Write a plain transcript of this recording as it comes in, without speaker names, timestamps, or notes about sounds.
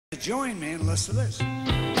Join me and listen to this.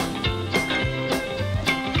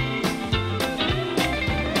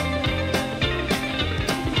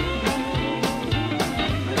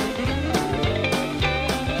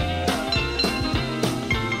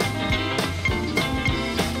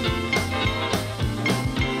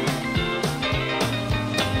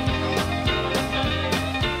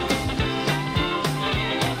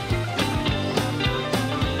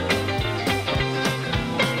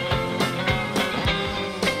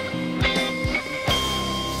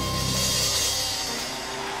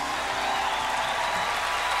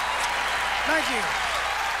 Thank you.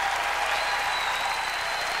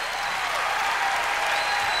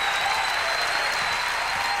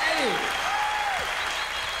 Hey.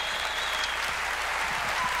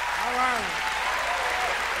 How are you?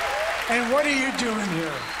 And what are you doing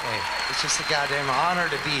here? Hey, it's just a goddamn honor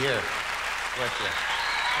to be here with you.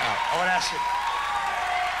 I want to ask you.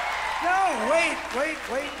 No, wait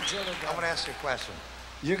until the I want to ask you a question.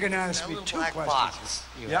 You're going to ask me two black questions. Box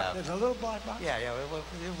you have. There's a little black box? Yeah.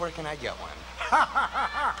 Where can I get one?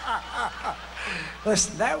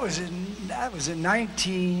 Listen, that was in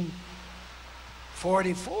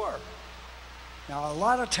 1944. Now, a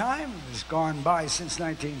lot of time has gone by since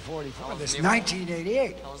 1944. This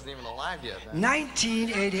 1988. I wasn't even alive yet, man.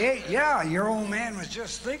 1988, yeah, your old man was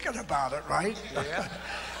just thinking about it, right? Yeah.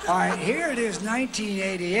 All right, here it is,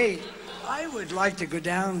 1988. I would like to go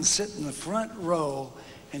down and sit in the front row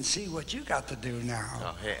and see what you got to do now.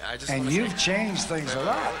 Oh, hey, I just and wanna you've say, changed things a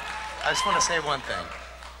lot. I just want to say one thing,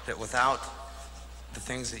 that without the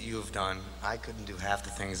things that you have done, I couldn't do half the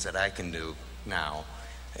things that I can do now,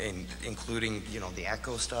 including, you know, the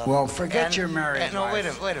echo stuff. Well, forget your married No,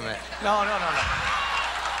 life. wait a minute. No.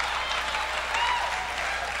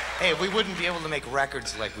 Hey, we wouldn't be able to make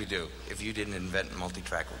records like we do if you didn't invent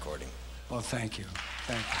multi-track recording. Well, thank you.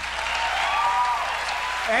 Thank you.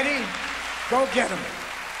 Eddie, go get him.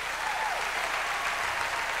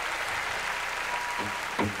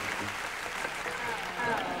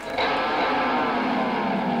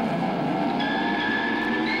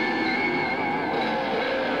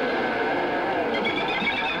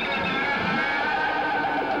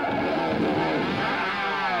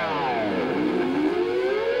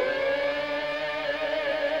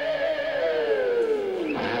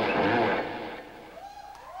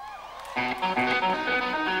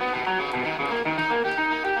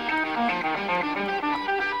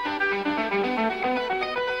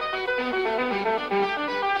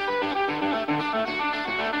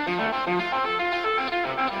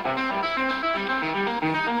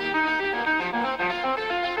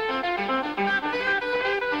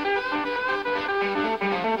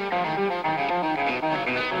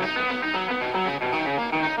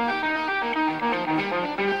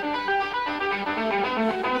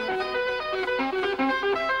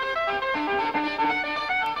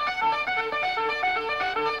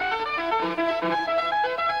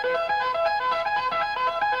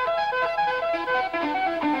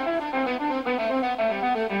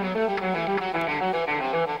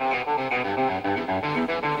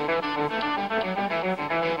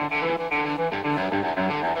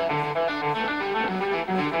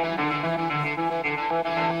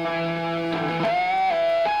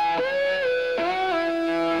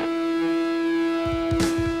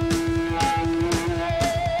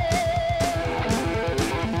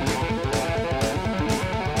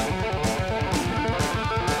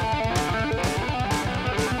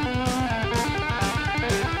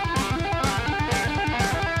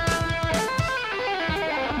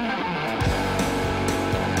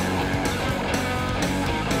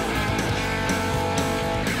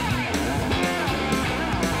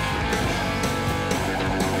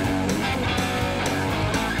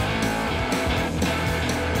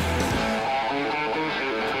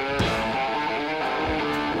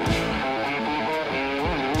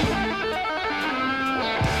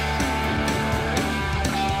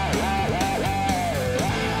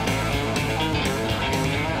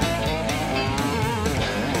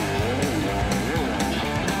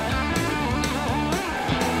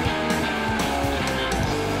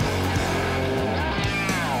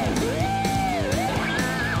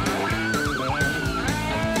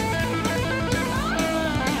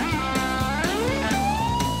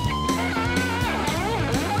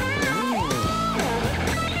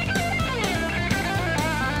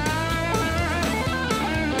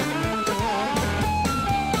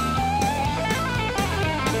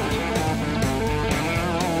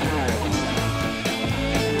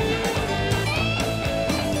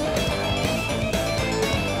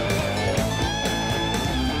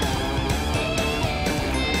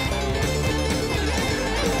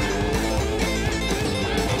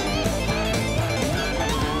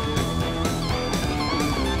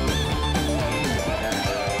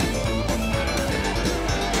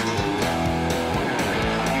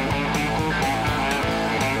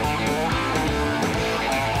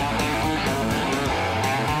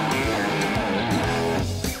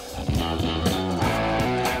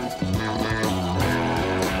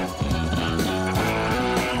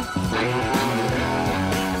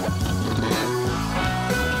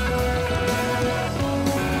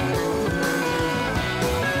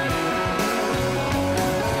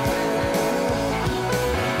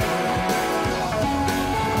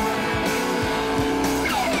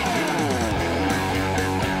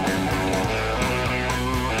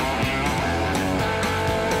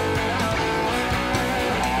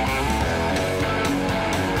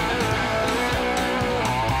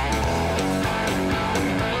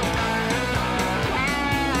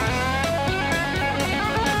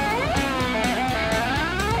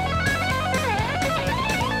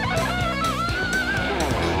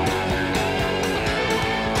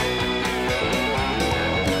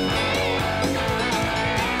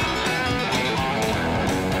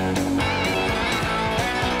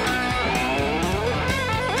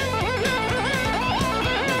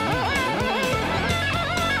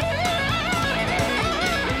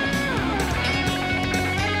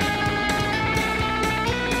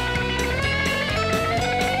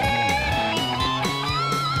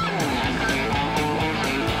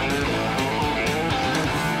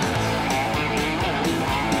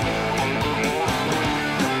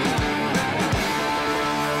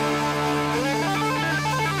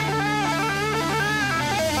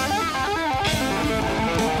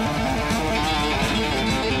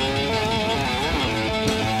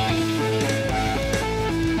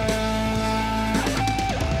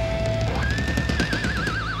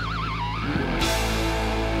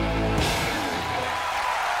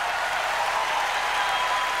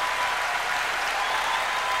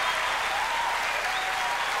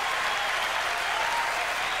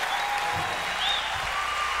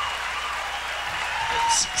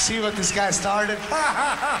 See what this guy started?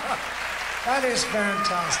 That is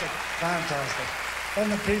fantastic, fantastic.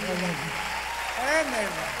 And the people love it. And they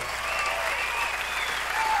love it.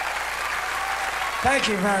 Thank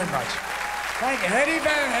you very much. Thank you. Eddie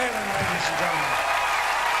Van Halen, ladies and gentlemen.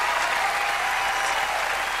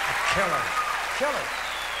 A killer. Killer.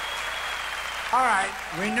 All right,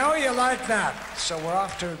 we know you like that, so we're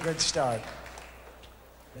off to a good start.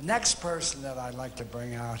 The next person that I'd like to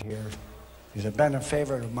bring out here has been a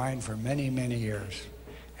favorite of mine for many, many years.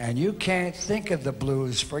 And you can't think of the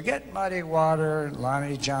blues. Forget Muddy Water,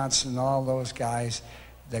 Lonnie Johnson, all those guys.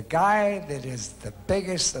 The guy that is the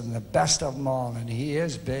biggest and the best of them all, and he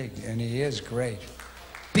is big and he is great,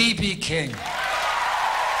 B.B. King.